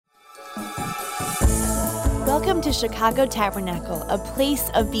Welcome to Chicago Tabernacle, a place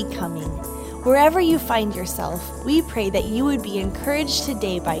of becoming. Wherever you find yourself, we pray that you would be encouraged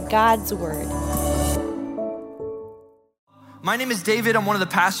today by God's word. My name is David. I'm one of the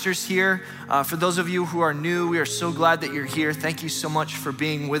pastors here. For those of you who are new, we are so glad that you're here. Thank you so much for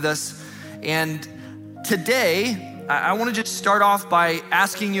being with us. And today, I want to just start off by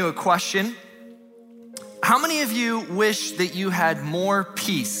asking you a question. How many of you wish that you had more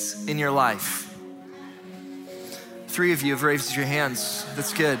peace in your life? 3 of you have raised your hands.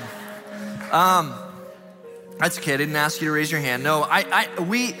 That's good. That's okay. I didn't ask you to raise your hand. No, I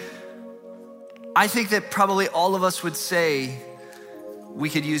think that probably all of us would say we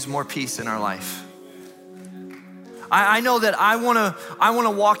could use more peace in our life. I know that I want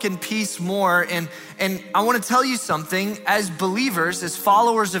to walk in peace more, and I want to tell you something. As believers, as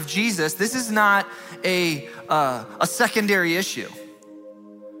followers of Jesus, this is not a secondary issue.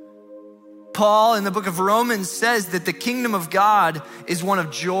 Paul in the book of Romans says that the kingdom of God is one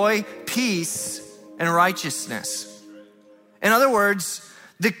of joy, peace, and righteousness. In other words,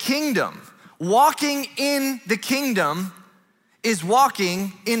 the kingdom, walking in the kingdom is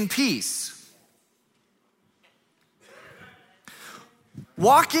walking in peace.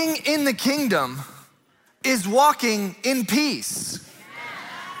 Walking in the kingdom is walking in peace.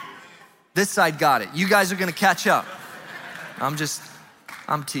 This side got it. You guys are gonna catch up. I'm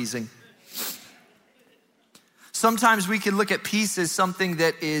teasing. Sometimes we can look at peace as something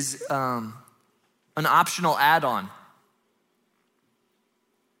that is an optional add-on.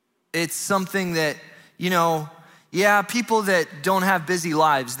 It's something that, people that don't have busy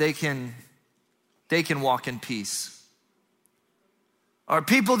lives, they can walk in peace. Or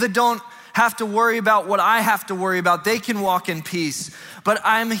people that don't have to worry about what I have to worry about, they can walk in peace. But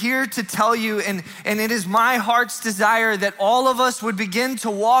I'm here to tell you, and it is my heart's desire that all of us would begin to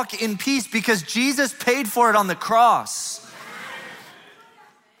walk in peace because Jesus paid for it on the cross.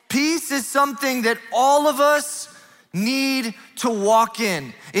 Peace is something that all of us need to walk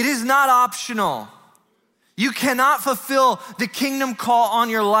in. It is not optional. You cannot fulfill the kingdom call on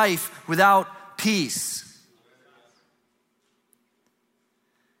your life without peace.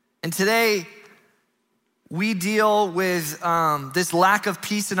 And today, we deal with this lack of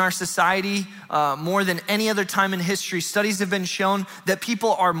peace in our society more than any other time in history. Studies have been shown that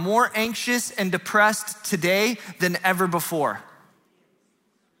people are more anxious and depressed today than ever before.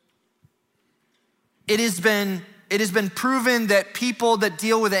 It has been proven that people that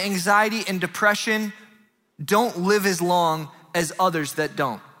deal with anxiety and depression don't live as long as others that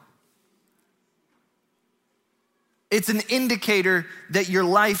don't. It's an indicator that your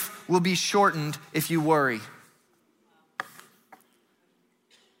life will be shortened if you worry.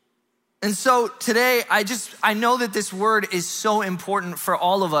 And so today, I know that this word is so important for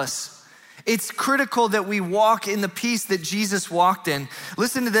all of us. It's critical that we walk in the peace that Jesus walked in.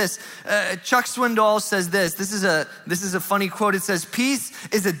 Listen to this. Chuck Swindoll says this. This is a funny quote. It says, "Peace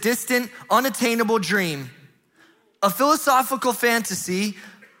is a distant, unattainable dream, a philosophical fantasy,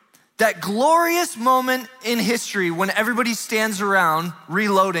 that glorious moment in history when everybody stands around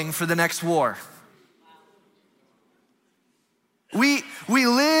reloading for the next war." We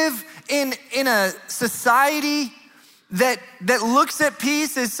live in a society that looks at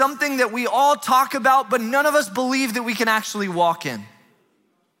peace as something that we all talk about, but none of us believe that we can actually walk in.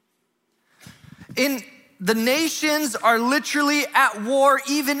 The nations are literally at war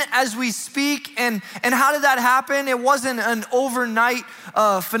even as we speak. And how did that happen? It wasn't an overnight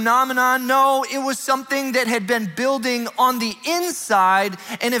phenomenon. No, it was something that had been building on the inside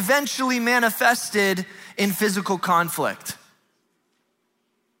and eventually manifested in physical conflict.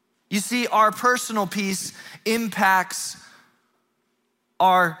 You see, our personal peace impacts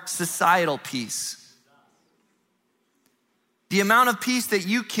our societal peace. The amount of peace that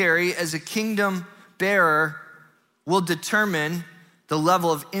you carry as a kingdom bearer will determine the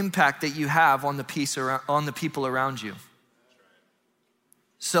level of impact that you have on the people around you.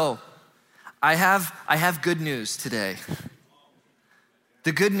 So, I have good news today.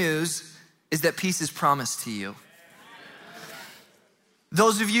 The good news is that peace is promised to you.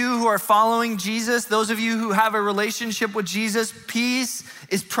 Those of you who are following Jesus, those of you who have a relationship with Jesus, peace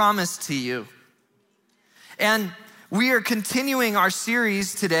is promised to you. And we are continuing our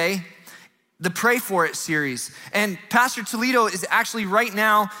series today, the Pray For It series. And Pastor Toledo is actually right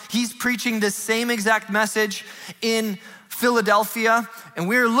now, he's preaching this same exact message in Philadelphia, and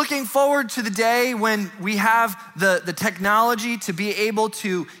we're looking forward to the day when we have the technology to be able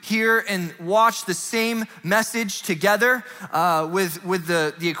to hear and watch the same message together with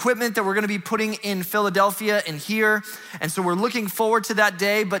the equipment that we're gonna be putting in Philadelphia and here. And so we're looking forward to that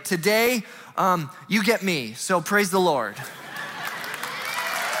day, but today, you get me, so praise the Lord.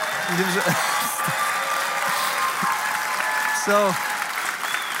 So,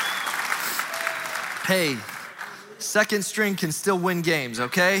 hey, second string can still win games,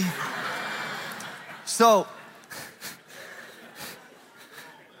 okay? So,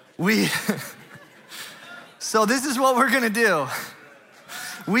 so this is what we're gonna do.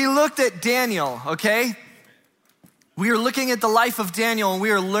 We looked at Daniel, okay? We are looking at the life of Daniel, and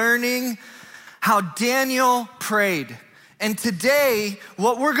we are learning how Daniel prayed. And today,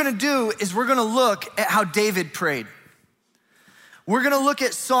 what we're gonna do is we're gonna look at how David prayed. We're gonna look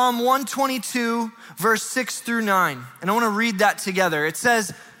at Psalm 122, verse 6 through 9. And I wanna read that together. It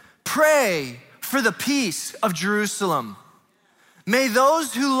says, "Pray for the peace of Jerusalem. May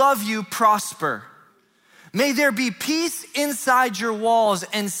those who love you prosper. May there be peace inside your walls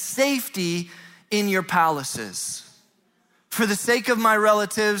and safety in your palaces. For the sake of my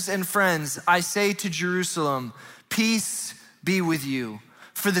relatives and friends, I say to Jerusalem, peace be with you.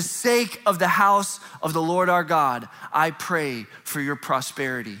 For the sake of the house of the Lord our God, I pray for your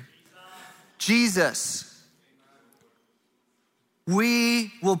prosperity." Jesus,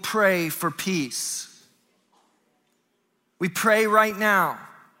 we will pray for peace. We pray right now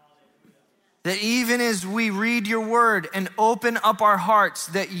that even as we read your word and open up our hearts,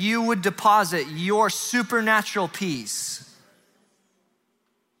 that you would deposit your supernatural peace.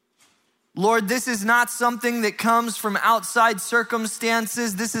 Lord, this is not something that comes from outside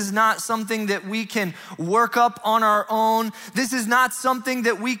circumstances. This is not something that we can work up on our own. This is not something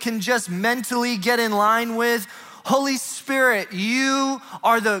that we can just mentally get in line with. Holy Spirit, you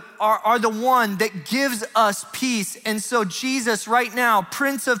are the one that gives us peace. And so Jesus, right now,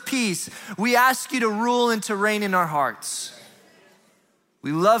 Prince of Peace, we ask you to rule and to reign in our hearts.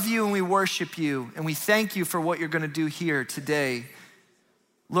 We love you and we worship you, and we thank you for what you're gonna do here today.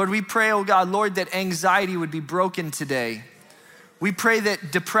 Lord, we pray, oh God, Lord, that anxiety would be broken today. We pray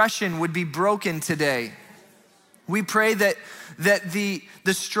that depression would be broken today. We pray that the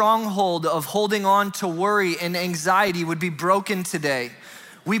stronghold of holding on to worry and anxiety would be broken today.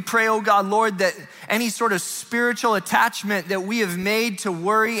 We pray, oh God, Lord, that any sort of spiritual attachment that we have made to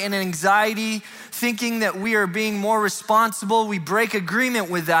worry and anxiety, thinking that we are being more responsible, we break agreement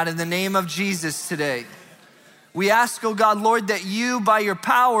with that in the name of Jesus today. We ask, oh God, Lord, that you, by your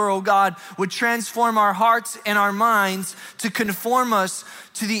power, oh God, would transform our hearts and our minds to conform us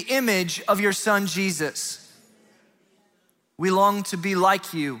to the image of your Son, Jesus. We long to be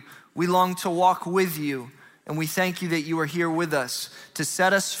like you. We long to walk with you. And we thank you that you are here with us to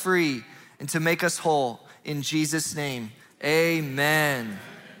set us free and to make us whole. In Jesus' name, amen.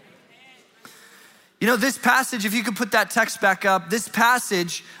 You know, this passage, if you could put that text back up, this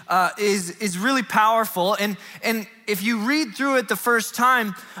passage is really powerful. And if you read through it the first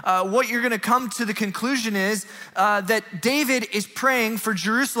time, what you're gonna come to the conclusion is that David is praying for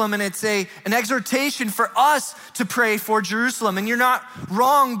Jerusalem, and it's an exhortation for us to pray for Jerusalem. And you're not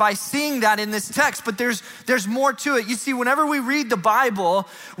wrong by seeing that in this text, but there's more to it. You see, whenever we read the Bible,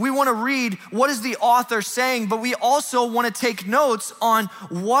 we wanna read what is the author saying, but we also wanna take notes on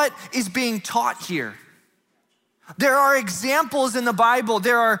what is being taught here. There are examples in the Bible.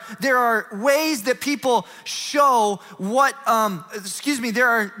 There are ways that people show what, there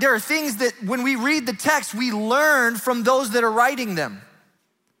are things that when we read the text, we learn from those that are writing them.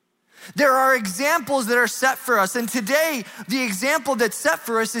 There are examples that are set for us. And today, the example that's set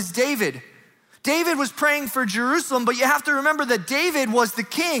for us is David. David was praying for Jerusalem, but you have to remember that David was the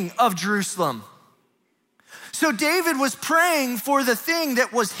king of Jerusalem. So David was praying for the thing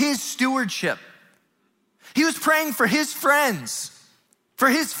that was his stewardship. He was praying for his friends, for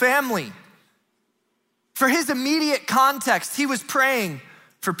his family, for his immediate context. He was praying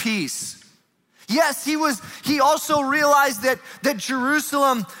for peace. Yes, he also realized that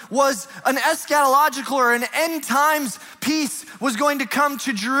Jerusalem was an eschatological or an end times peace was going to come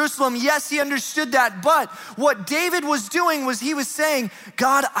to Jerusalem. Yes, he understood that. But what David was doing was he was saying,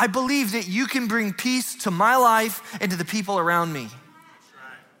 God, I believe that you can bring peace to my life and to the people around me.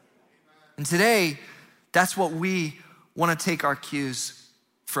 And today, that's what we want to take our cues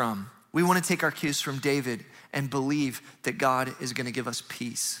from. We want to take our cues from David and believe that God is going to give us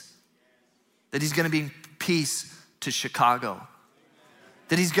peace. That he's going to bring peace to Chicago.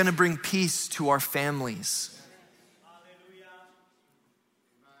 That he's going to bring peace to our families.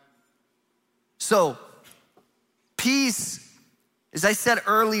 So, Peace, as I said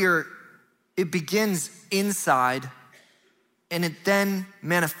earlier, it begins inside and it then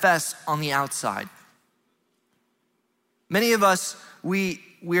manifests on the outside. Many of us, we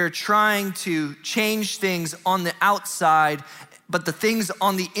are trying to change things on the outside, but the things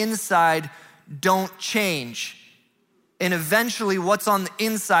on the inside don't change. And eventually what's on the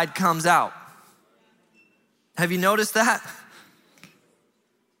inside comes out. Have you noticed that?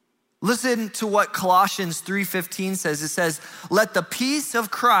 Listen to what Colossians 3:15 says. It says, let the peace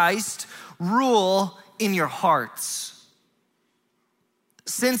of Christ rule in your hearts.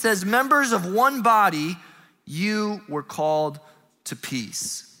 Since as members of one body, you were called to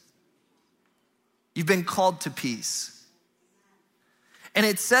peace. You've been called to peace. And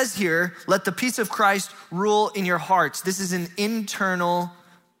it says here, let the peace of Christ rule in your hearts. This is an internal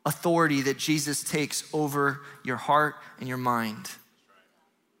authority that Jesus takes over your heart and your mind.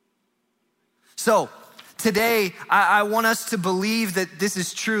 So today, I want us to believe that this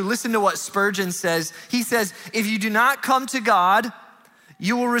is true. Listen to what Spurgeon says. He says, if you do not come to God,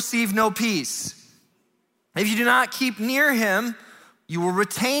 you will receive no peace. If you do not keep near him, you will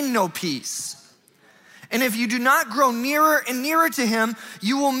retain no peace. And if you do not grow nearer and nearer to him,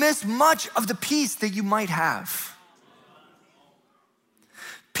 you will miss much of the peace that you might have.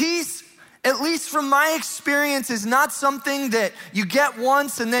 Peace, at least from my experience, is not something that you get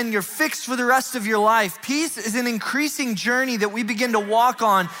once and then you're fixed for the rest of your life. Peace is an increasing journey that we begin to walk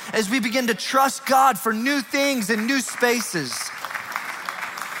on as we begin to trust God for new things and new spaces.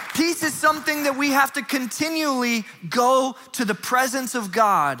 Peace is something that we have to continually go to the presence of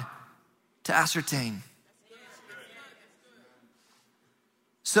God to ascertain.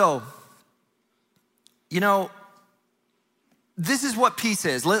 So, this is what peace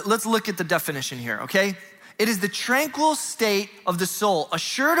is. Let's look at the definition here, okay? It is the tranquil state of the soul,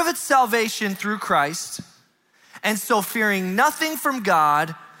 assured of its salvation through Christ, and so fearing nothing from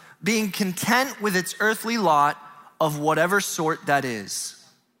God, being content with its earthly lot of whatever sort that is.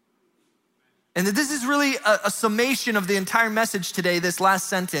 And this is really a summation of the entire message today, this last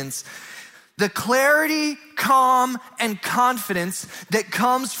sentence. The clarity, calm, and confidence that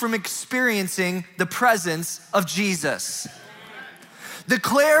comes from experiencing the presence of Jesus. The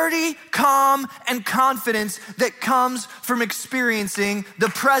clarity, calm, and confidence that comes from experiencing the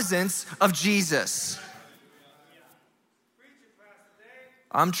presence of Jesus.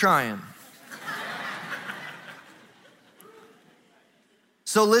 I'm trying.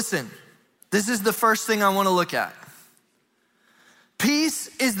 So listen, this is the first thing I want to look at. Peace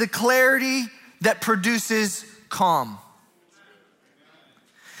is the clarity that produces calm.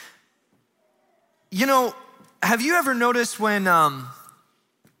 Have you ever noticed when, I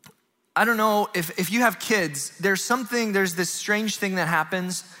don't know if you have kids, there's this strange thing that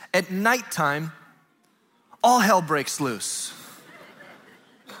happens at nighttime, all hell breaks loose.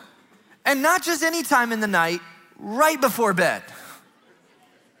 And not just any time in the night, right before bed.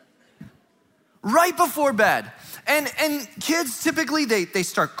 Right before bed. And kids typically, they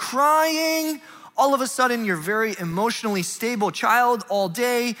start crying. All of a sudden, your very emotionally stable child all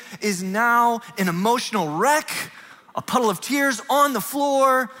day is now an emotional wreck, a puddle of tears on the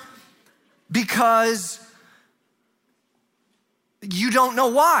floor because you don't know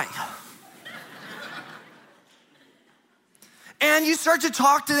why. And you start to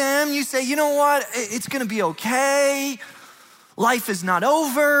talk to them. You say, you know what? It's gonna be okay. Life is not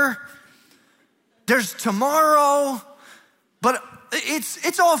over. There's tomorrow, but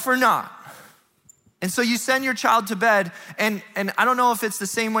it's all for naught. And so you send your child to bed, and I don't know if it's the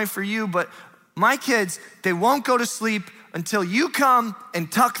same way for you, but my kids, they won't go to sleep until you come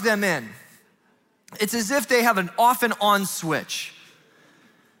and tuck them in. It's as if they have an off and on switch.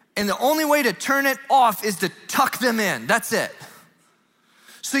 And the only way to turn it off is to tuck them in. That's it.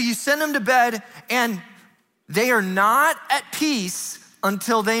 So you send them to bed, and they are not at peace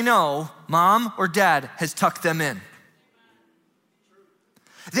until they know mom or dad has tucked them in.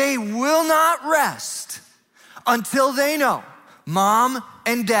 They will not rest until they know mom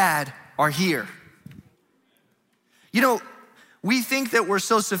and dad are here. We think that we're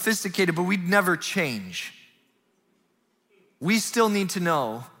so sophisticated, but we'd never change. We still need to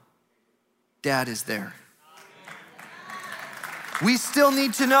know dad is there. We still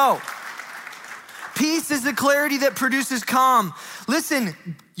need to know. Peace is the clarity that produces calm. Listen,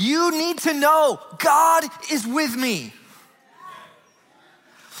 you need to know God is with me.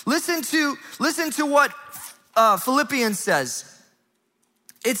 Listen to what Philippians says.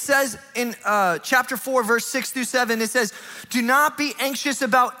 It says in chapter 4, verse 6 through 7, it says, do not be anxious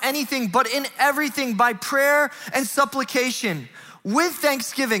about anything, but in everything by prayer and supplication, with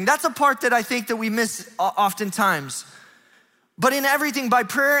thanksgiving. That's a part that I think that we miss oftentimes. But in everything, by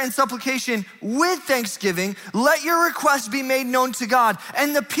prayer and supplication with thanksgiving, let your requests be made known to God.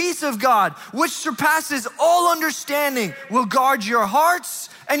 And the peace of God, which surpasses all understanding, will guard your hearts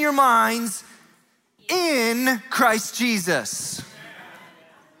and your minds in Christ Jesus.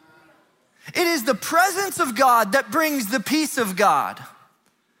 It is the presence of God that brings the peace of God.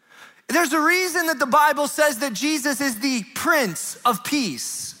 There's a reason that the Bible says that Jesus is the Prince of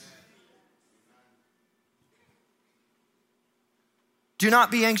Peace. Do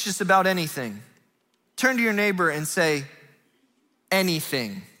not be anxious about anything. Turn to your neighbor and say,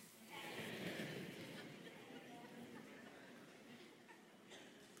 anything.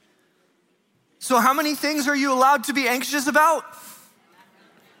 So how many things are you allowed to be anxious about?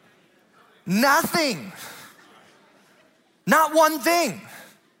 Nothing. Not one thing.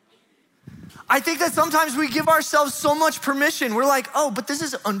 I think that sometimes we give ourselves so much permission. We're like, oh, but this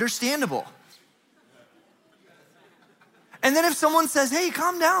is understandable. And then if someone says, hey,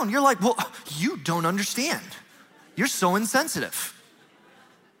 calm down, you're like, well, you don't understand. You're so insensitive.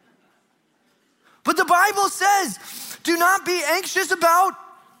 But the Bible says, do not be anxious about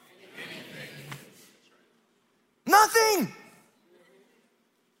anything. Nothing.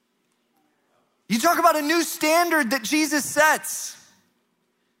 You talk about a new standard that Jesus sets.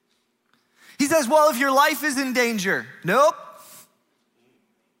 He says, well, if your life is in danger, nope.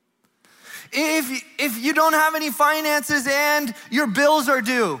 If you don't have any finances and your bills are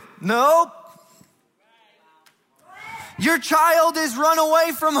due, nope. Your child is run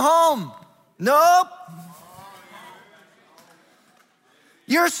away from home, nope.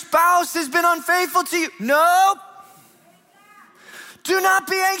 Your spouse has been unfaithful to you, nope. Do not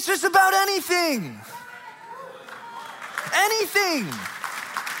be anxious about anything. Anything.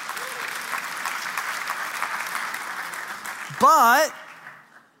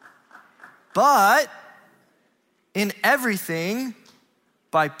 But in everything,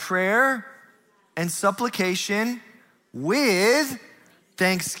 by prayer and supplication with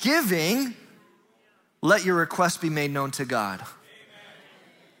thanksgiving, let your requests be made known to God.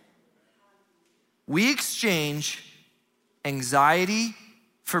 We exchange anxiety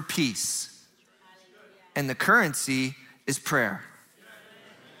for peace, and the currency is prayer.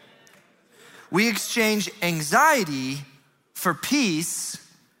 We exchange anxiety for peace,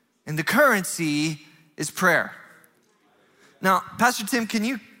 and the currency is prayer. Now, Pastor Tim, can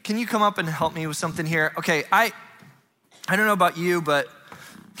you come up and help me with something here? Okay, I don't know about you, but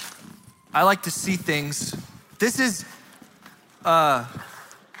I like to see things. We're gonna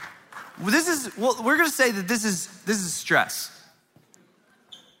say that this is stress.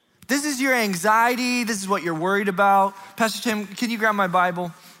 This is your anxiety. This is what you're worried about. Pastor Tim, can you grab my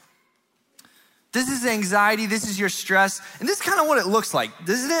Bible? This is anxiety, this is your stress, and this is kind of what it looks like,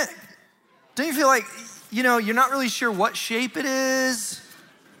 doesn't it? Don't you feel like, you're not really sure what shape it is,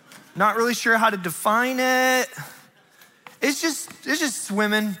 not really sure how to define it? It's just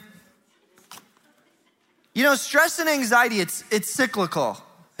swimming. Stress and anxiety, it's cyclical.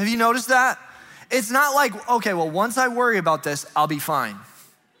 Have you noticed that? It's not like, okay, well, once I worry about this, I'll be fine.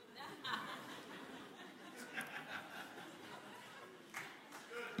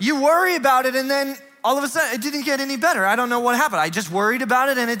 You worry about it and then all of a sudden it didn't get any better. I don't know what happened. I just worried about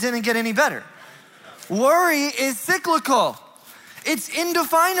it and it didn't get any better. Worry is cyclical. It's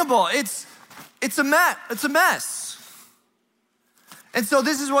indefinable. It's a mess. And so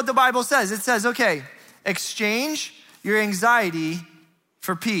this is what the Bible says. It says, okay, exchange your anxiety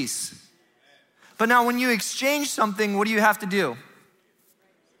for peace. But now when you exchange something, what do you have to do?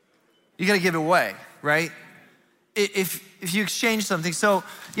 You gotta give it away, right? If you exchange something. So,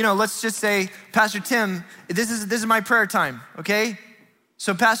 let's just say, Pastor Tim, this is my prayer time, okay?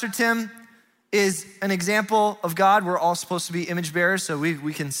 So Pastor Tim is an example of God. We're all supposed to be image bearers, so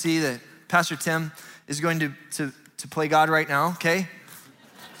we can see that Pastor Tim is going to play God right now, okay?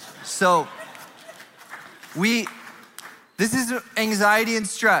 So this is anxiety and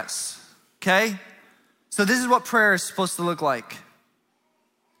stress, okay? So this is what prayer is supposed to look like.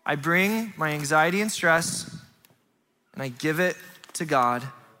 I bring my anxiety and stress and I give it to God,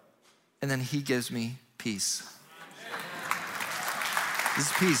 and then He gives me peace. This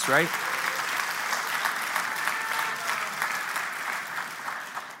is peace, right?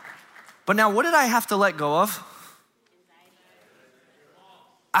 But now, what did I have to let go of?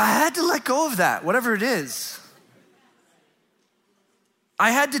 I had to let go of that, whatever it is.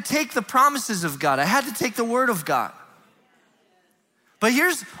 I had to take the promises of God. I had to take the word of God. But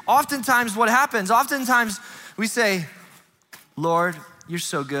here's oftentimes what happens. Oftentimes we say, Lord, you're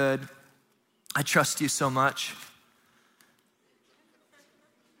so good. I trust you so much.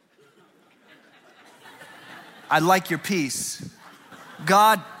 I'd like your peace.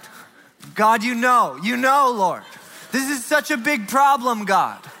 God, you know, Lord. This is such a big problem,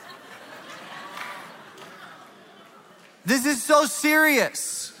 God. This is so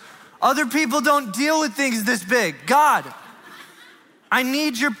serious. Other people don't deal with things this big. God, I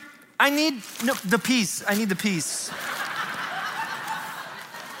need the peace. I need the peace.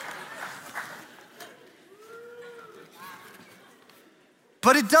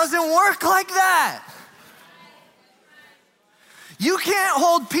 But it doesn't work like that. You can't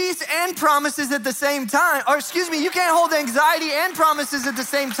hold peace and promises at the same time. Or excuse me, you can't hold anxiety and promises at the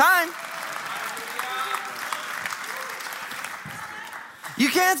same time. You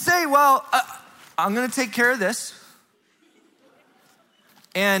can't say, well, I'm gonna take care of this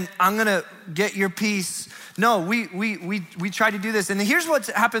and I'm gonna get your peace. No, we try to do this. And here's what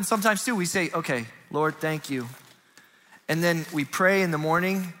happens sometimes too. We say, okay, Lord, thank you. And then we pray in the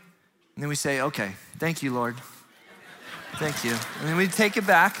morning and then we say, okay, thank you, Lord. Thank you. And then we take it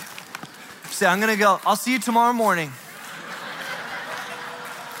back. Say, I'm gonna go, I'll see you tomorrow morning.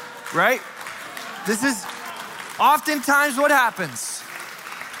 Right? This is oftentimes what happens.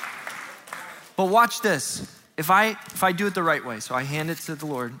 But watch this. If I do it the right way, so I hand it to the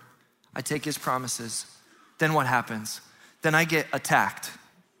Lord, I take his promises, then what happens? Then I get attacked.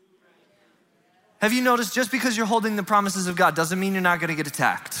 Have you noticed just because you're holding the promises of God doesn't mean you're not gonna get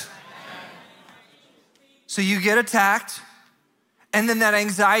attacked? So you get attacked, and then that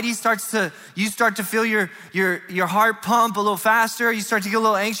anxiety you start to feel your heart pump a little faster, you start to get a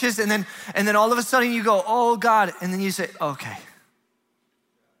little anxious, and then all of a sudden you go, oh God, and then you say, okay,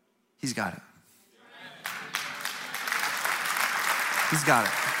 he's got it. He's got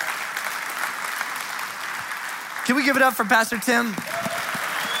it. Can we give it up for Pastor Tim?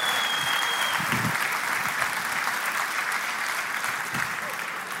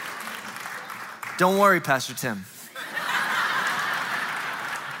 Don't worry, Pastor Tim.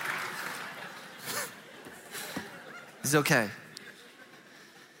 It's okay.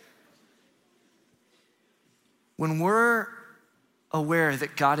 When we're aware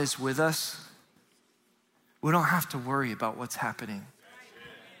that God is with us, we don't have to worry about what's happening.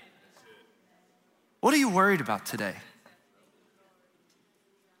 What are you worried about today?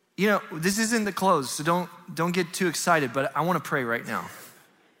 You know, this isn't the close, so don't get too excited, but I want to pray right now.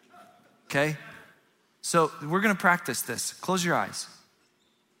 Okay? So we're gonna practice this. Close your eyes.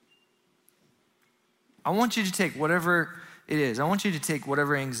 I want you to take whatever it is. I want you to take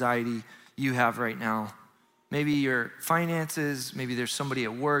whatever anxiety you have right now. Maybe your finances, maybe there's somebody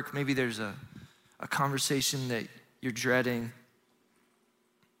at work, maybe there's a conversation that you're dreading.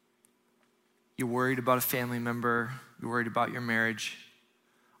 You're worried about a family member, you're worried about your marriage.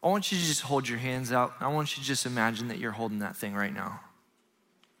 I want you to just hold your hands out. I want you to just imagine that you're holding that thing right now.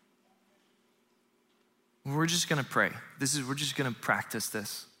 We're just gonna pray. We're just gonna practice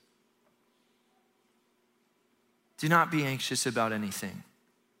this. Do not be anxious about anything,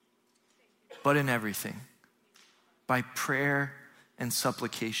 but in everything, by prayer and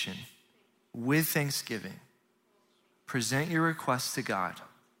supplication, with thanksgiving, present your requests to God,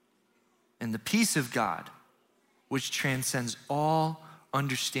 and the peace of God, which transcends all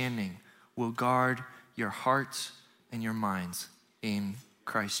understanding, will guard your hearts and your minds in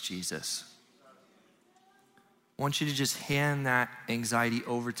Christ Jesus. I want you to just hand that anxiety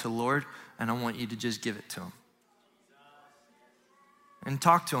over to the Lord, and I want you to just give it to him. And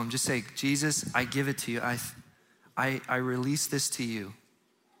talk to him. Just say, Jesus, I give it to you. I release this to you.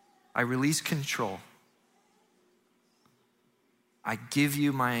 I release control. I give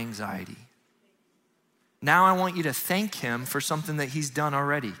you my anxiety. Now I want you to thank him for something that he's done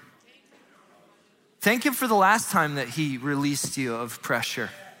already. Thank him for the last time that he released you of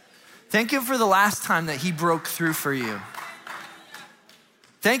pressure. Thank him for the last time that he broke through for you.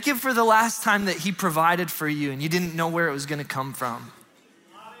 Thank him for the last time that he provided for you and you didn't know where it was gonna come from.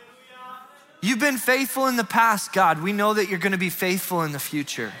 You've been faithful in the past, God. We know that you're gonna be faithful in the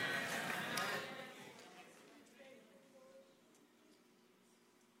future.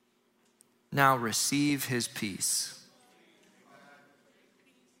 Now receive his peace.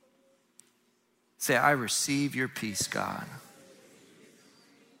 Say, I receive your peace, God.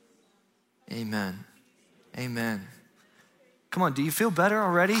 Amen. Amen. Come on, do you feel better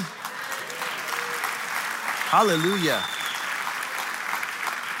already? Hallelujah.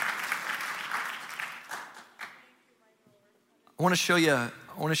 I want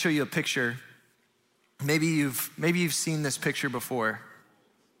to show you a picture. Maybe you've seen this picture before.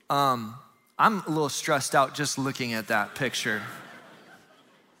 I'm a little stressed out just looking at that picture.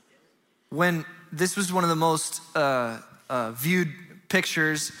 When this was one of the most viewed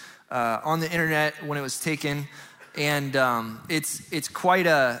pictures on the internet when it was taken, and it's quite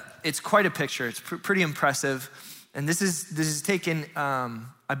a picture. It's pretty impressive, and this is taken,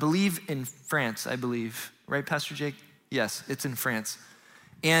 I believe, in France. I believe, right, Pastor Jake? Yes, it's in France,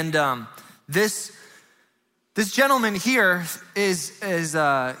 and this gentleman here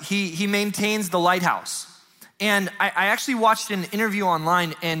he maintains the lighthouse, and I actually watched an interview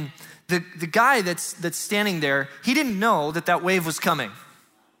online, and the guy that's standing there, he didn't know that wave was coming.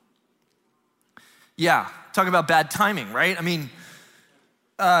 Yeah, talk about bad timing, right? I mean,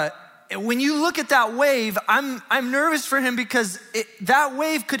 when you look at that wave, I'm nervous for him because that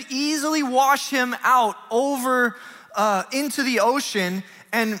wave could easily wash him out over into the ocean,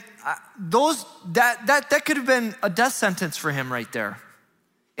 and that could have been a death sentence for him right there,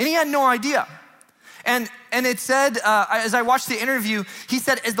 and he had no idea. And it said, as I watched the interview, he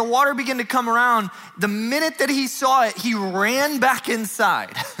said as the water began to come around, the minute that he saw it, he ran back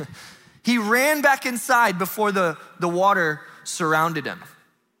inside. He ran back inside before the water surrounded him.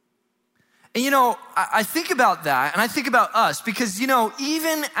 And I think about that, and I think about us, because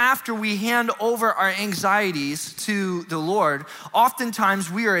even after we hand over our anxieties to the Lord,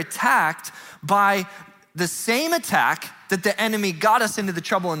 oftentimes we are attacked by the same attack that the enemy got us into the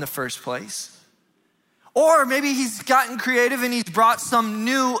trouble in the first place. Or maybe he's gotten creative and he's brought some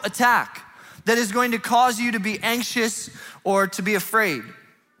new attack that is going to cause you to be anxious or to be afraid.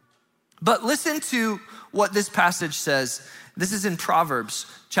 But listen to what this passage says. This is in Proverbs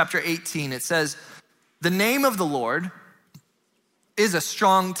chapter 18. It says, "The name of the Lord is a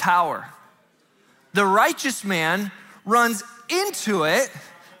strong tower. The righteous man runs into it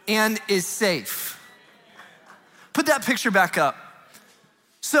and is safe." Put that picture back up.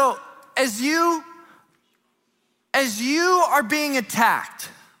 So as you are being attacked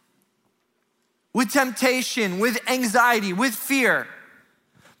with temptation, with anxiety, with fear,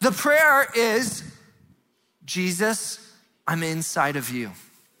 the prayer is, Jesus, I'm inside of you.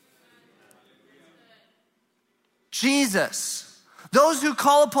 Jesus, those who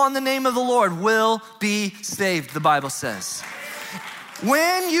call upon the name of the Lord will be saved, the Bible says.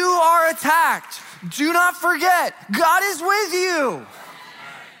 When you are attacked, do not forget, God is with you.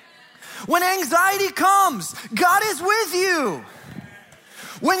 When anxiety comes, God is with you.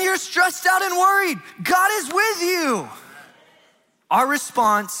 When you're stressed out and worried, God is with you. Our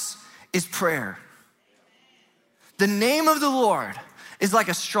response is prayer. The name of the Lord is like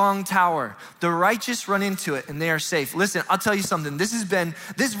a strong tower. The righteous run into it and they are safe. Listen, I'll tell you something. This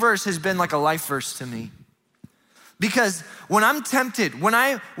verse has been like a life verse to me. Because when I'm tempted, when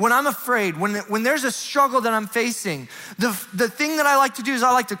I'm afraid, when there's a struggle that I'm facing, the thing that I like to do is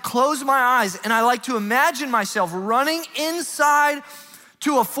I like to close my eyes and I like to imagine myself running inside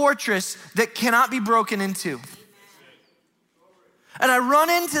to a fortress that cannot be broken into. And I run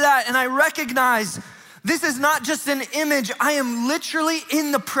into that and I recognize this is not just an image. I am literally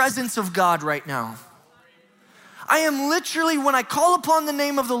in the presence of God right now. I am literally, when I call upon the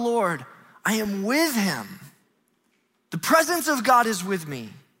name of the Lord, I am with him. The presence of God is with me.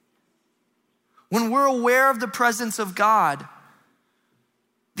 When we're aware of the presence of God,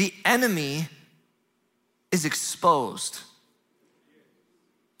 the enemy is exposed.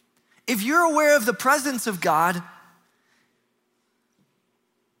 If you're aware of the presence of God,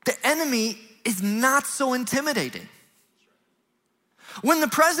 the enemy is not so intimidating. When the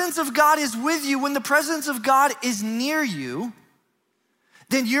presence of God is with you, when the presence of God is near you,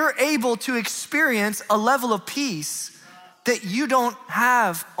 then you're able to experience a level of peace that you don't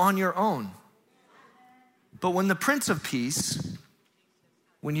have on your own. But when the Prince of Peace,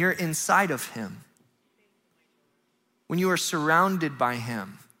 when you're inside of him, when you are surrounded by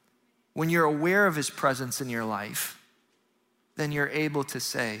him, when you're aware of his presence in your life, then you're able to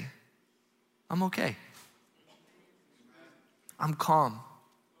say, I'm okay. I'm calm.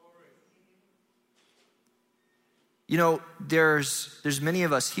 There's many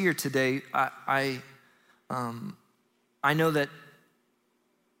of us here today. I know that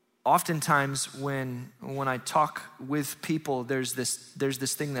oftentimes when I talk with people, there's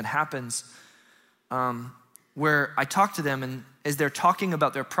this thing that happens where I talk to them, and as they're talking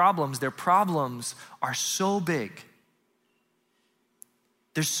about their problems are so big.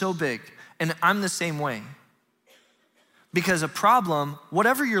 They're so big. And I'm the same way. Because a problem,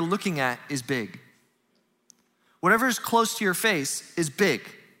 whatever you're looking at is big. Whatever is close to your face is big.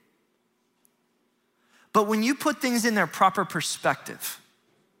 But when you put things in their proper perspective,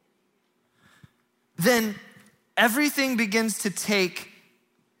 then everything begins to take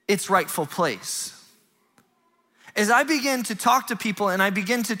its rightful place. As I begin to talk to people and I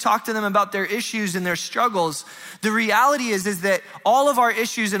begin to talk to them about their issues and their struggles, the reality is that all of our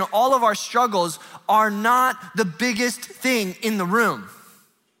issues and all of our struggles are not the biggest thing in the room.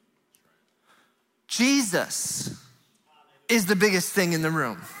 Jesus is the biggest thing in the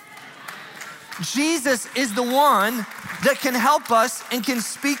room. Jesus is the one that can help us and can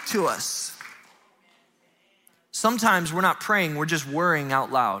speak to us. Sometimes we're not praying, we're just worrying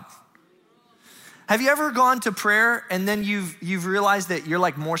out loud. Have you ever gone to prayer and then you've realized that you're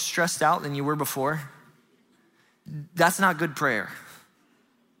like more stressed out than you were before? That's not good prayer.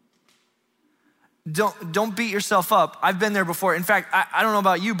 Don't beat yourself up. I've been there before. In fact, I don't know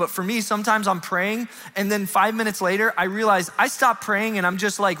about you, but for me, sometimes I'm praying and then 5 minutes later, I realize I stopped praying and I'm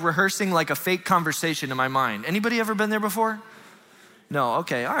just like rehearsing like a fake conversation in my mind. Anybody ever been there before? No,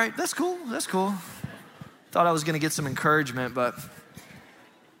 okay, all right, that's cool. Thought I was gonna get some encouragement, but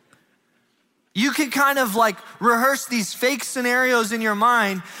you can kind of like rehearse these fake scenarios in your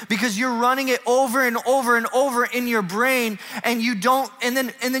mind because you're running it over and over and over in your brain, and you don't, and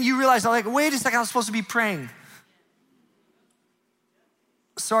then you realize, like, wait a second, I was supposed to be praying.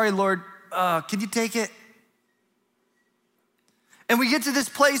 Sorry, Lord, can you take it? And we get to this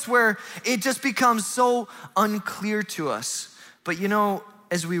place where it just becomes so unclear to us. But you know,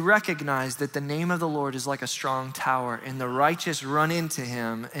 as we recognize that the name of the Lord is like a strong tower and the righteous run into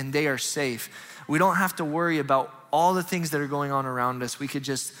him and they are safe, we don't have to worry about all the things that are going on around us. We could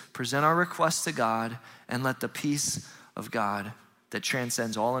just present our requests to God and let the peace of God that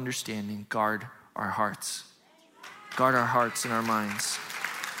transcends all understanding guard our hearts. Guard our hearts and our minds.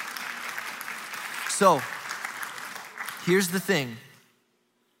 So, here's the thing.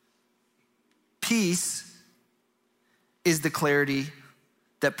 Peace is the clarity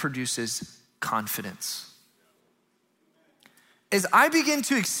that produces confidence. As I begin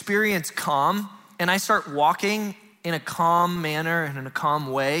to experience calm and I start walking in a calm manner and in a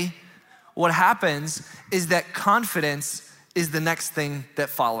calm way, what happens is that confidence is the next thing that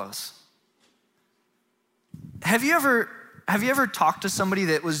follows. Have you ever talked to somebody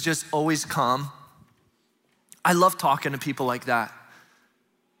that was just always calm? I love talking to people like that.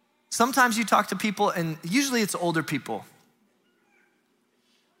 Sometimes you talk to people and usually it's older people,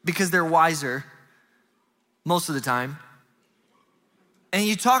 because they're wiser most of the time. And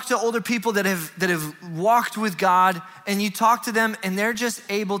you talk to older people that have walked with God, and you talk to them and they're just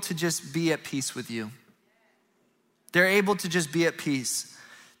able to just be at peace with you. They're able to just be at peace.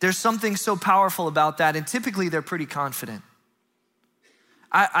 There's something so powerful about that, and typically they're pretty confident.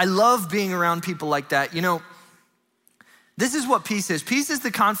 I love being around people like that. You know, this is what peace is. Peace is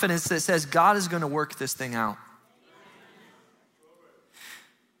the confidence that says God is gonna work this thing out.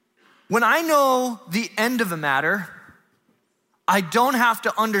 When I know the end of a matter, I don't have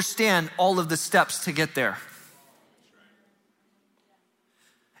to understand all of the steps to get there.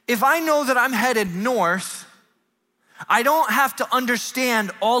 If I know that I'm headed north, I don't have to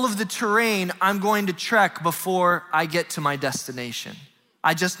understand all of the terrain I'm going to trek before I get to my destination.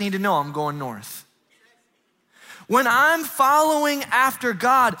 I just need to know I'm going north. When I'm following after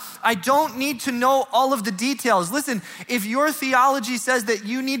God, I don't need to know all of the details. Listen, if your theology says that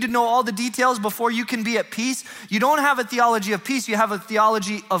you need to know all the details before you can be at peace, you don't have a theology of peace, you have a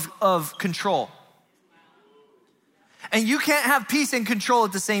theology of control. And you can't have peace and control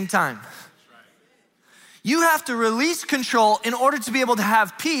at the same time. You have to release control in order to be able to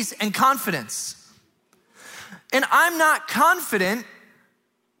have peace and confidence. And I'm not confident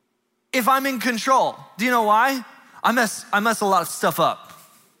if I'm in control. Do you know why? I mess a lot of stuff up.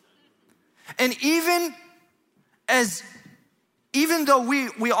 And even though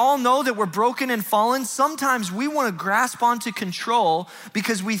we all know that we're broken and fallen, sometimes we want to grasp onto control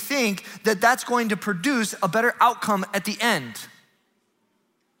because we think that that's going to produce a better outcome at the end.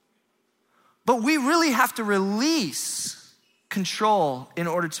 But we really have to release control in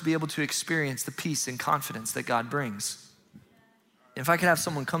order to be able to experience the peace and confidence that God brings. If I could have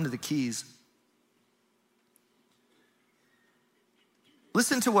someone come to the keys.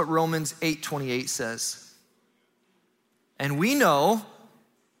 Listen to what Romans 8:28 says. And we know,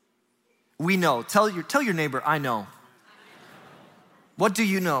 tell your neighbor, I know. What do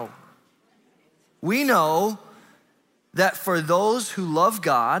you know? We know that for those who love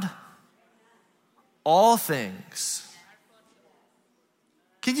God, all things.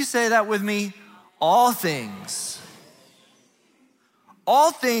 Can you say that with me? All things.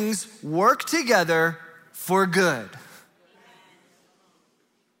 All things work together for good.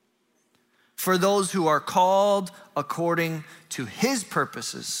 For those who are called according to his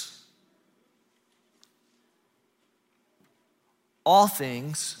purposes. All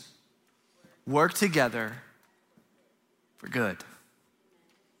things work together for good.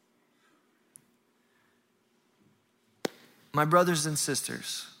 My brothers and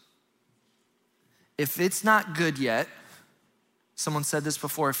sisters, if it's not good yet, someone said this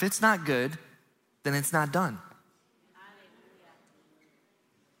before, if it's not good, then it's not done.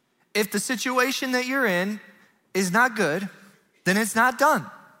 If the situation that you're in is not good, then it's not done.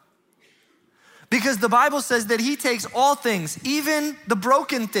 Because the Bible says that he takes all things, even the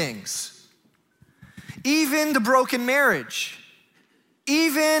broken things, even the broken marriage,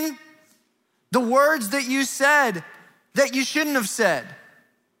 even the words that you said that you shouldn't have said,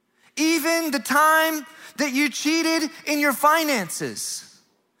 even the time that you cheated in your finances,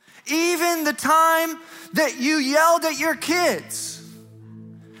 even the time that you yelled at your kids.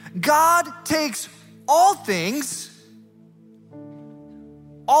 God takes all things,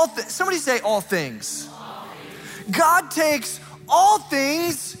 somebody say all things. God takes all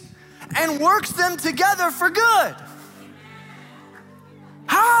things and works them together for good.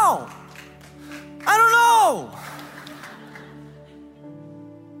 How? I don't know.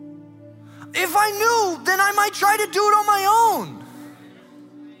 If I knew, then I might try to do it on my own.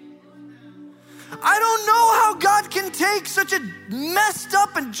 I don't know how God can take such a messed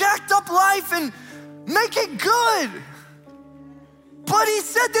up and jacked up life and make it good. But he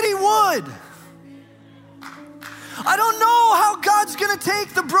said that he would. I don't know how God's gonna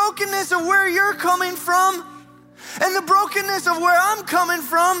take the brokenness of where you're coming from and the brokenness of where I'm coming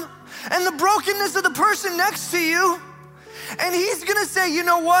from and the brokenness of the person next to you, and he's gonna say, you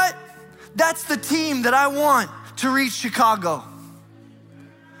know what? That's the team that I want to reach Chicago.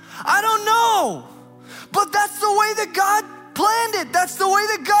 I don't know, but that's the way that God planned it. That's the way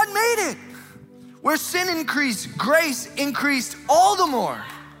that God made it. Where sin increased, grace increased all the more.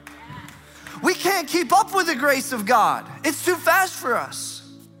 We can't keep up with the grace of God. It's too fast for us.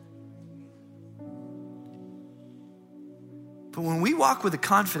 But when we walk with the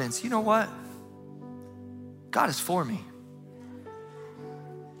confidence, you know what? God is for me.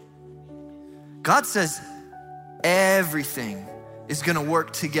 God says everything is gonna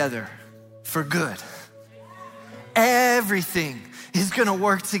work together for good. Everything is gonna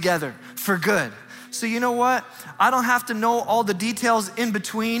work together for good. So you know what? I don't have to know all the details in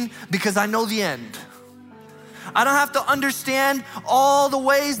between because I know the end. I don't have to understand all the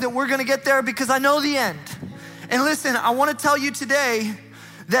ways that we're gonna get there because I know the end. And listen, I wanna tell you today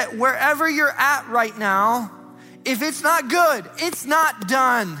that wherever you're at right now, if it's not good, it's not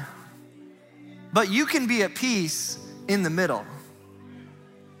done. But you can be at peace in the middle.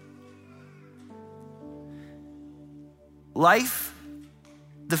 Life,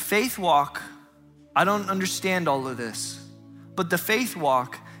 the faith walk, I don't understand all of this, but the faith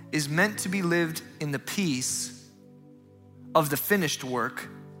walk is meant to be lived in the peace of the finished work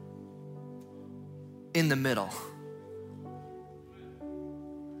in the middle.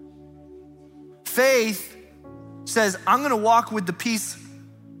 Faith says, I'm gonna walk with the peace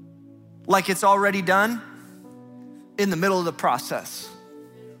like it's already done in the middle of the process.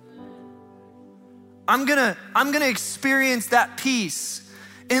 I'm gonna experience that peace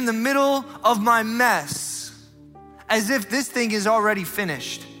in the middle of my mess as if this thing is already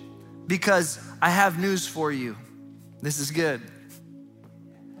finished, because I have news for you. This is good.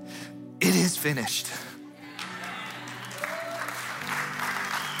 It is finished.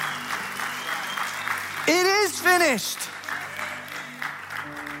 It is finished.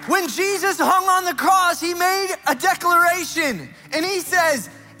 When Jesus hung on the cross, he made a declaration and he says,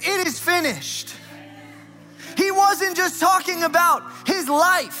 it is finished. He wasn't just talking about his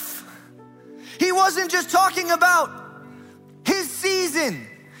life. He wasn't just talking about his season.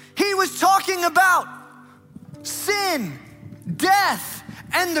 He was talking about sin, death,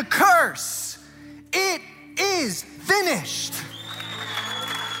 and the curse. It is finished.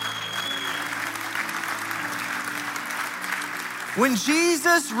 When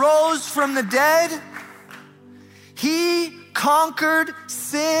Jesus rose from the dead, he conquered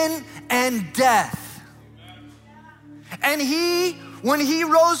sin and death. And when he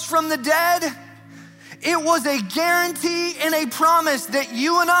rose from the dead, it was a guarantee and a promise that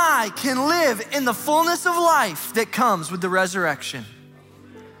you and I can live in the fullness of life that comes with the resurrection.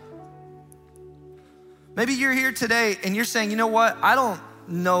 Maybe you're here today and you're saying, you know what? I don't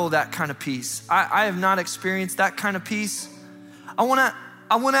know that kind of peace. I have not experienced that kind of peace. I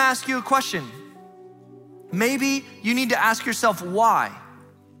wanna ask you a question. Maybe you need to ask yourself why.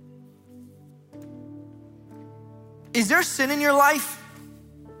 Is there sin in your life?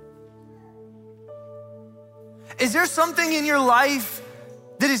 Is there something in your life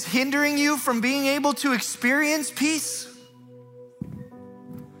that is hindering you from being able to experience peace?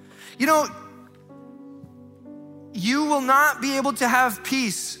 You know, You will not be able to have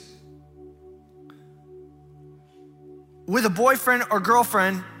peace with a boyfriend or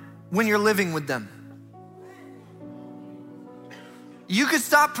girlfriend when you're living with them. You could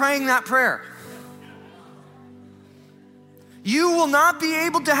stop praying that prayer. You will not be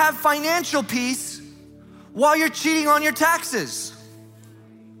able to have financial peace while you're cheating on your taxes.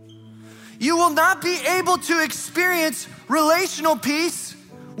 You will not be able to experience relational peace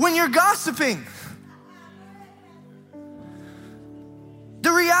when you're gossiping.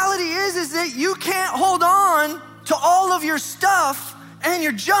 The reality is that you can't hold on to all of your stuff and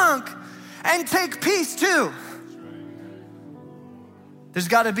your junk and take peace too. There's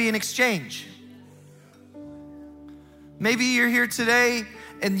got to be an exchange. Maybe you're here today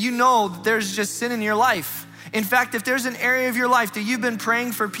and you know that there's just sin in your life. In fact, if there's an area of your life that you've been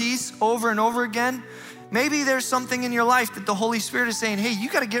praying for peace over and over again, maybe there's something in your life that the Holy Spirit is saying, hey,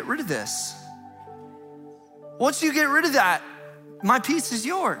 you got to get rid of this. Once you get rid of that, my peace is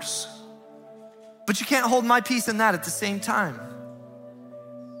yours. But you can't hold my peace and that at the same time.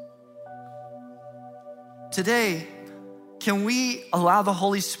 Today, can we allow the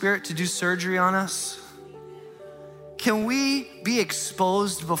Holy Spirit to do surgery on us? Can we be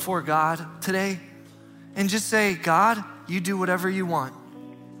exposed before God today and just say, God, you do whatever you want?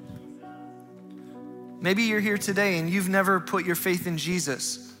 Maybe you're here today and you've never put your faith in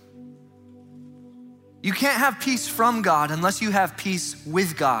Jesus. You can't have peace from God unless you have peace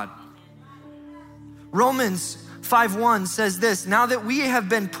with God. Romans 5:1 says this, now that we have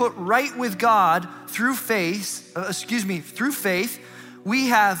been put right with God through faith, we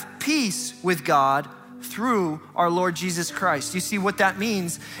have peace with God through our Lord Jesus Christ. You see, what that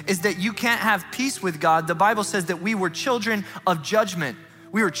means is that you can't have peace with God. The Bible says that we were children of judgment.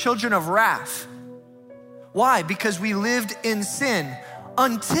 We were children of wrath. Why? Because we lived in sin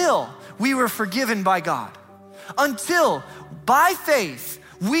until we were forgiven by God. Until, by faith,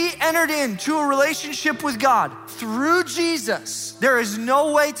 we entered into a relationship with God through Jesus. There is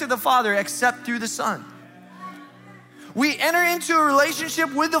no way to the Father except through the Son. We enter into a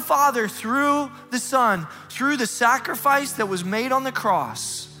relationship with the Father through the Son, through the sacrifice that was made on the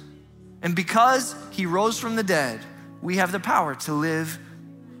cross. And because He rose from the dead, we have the power to live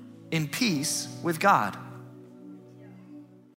in peace with God.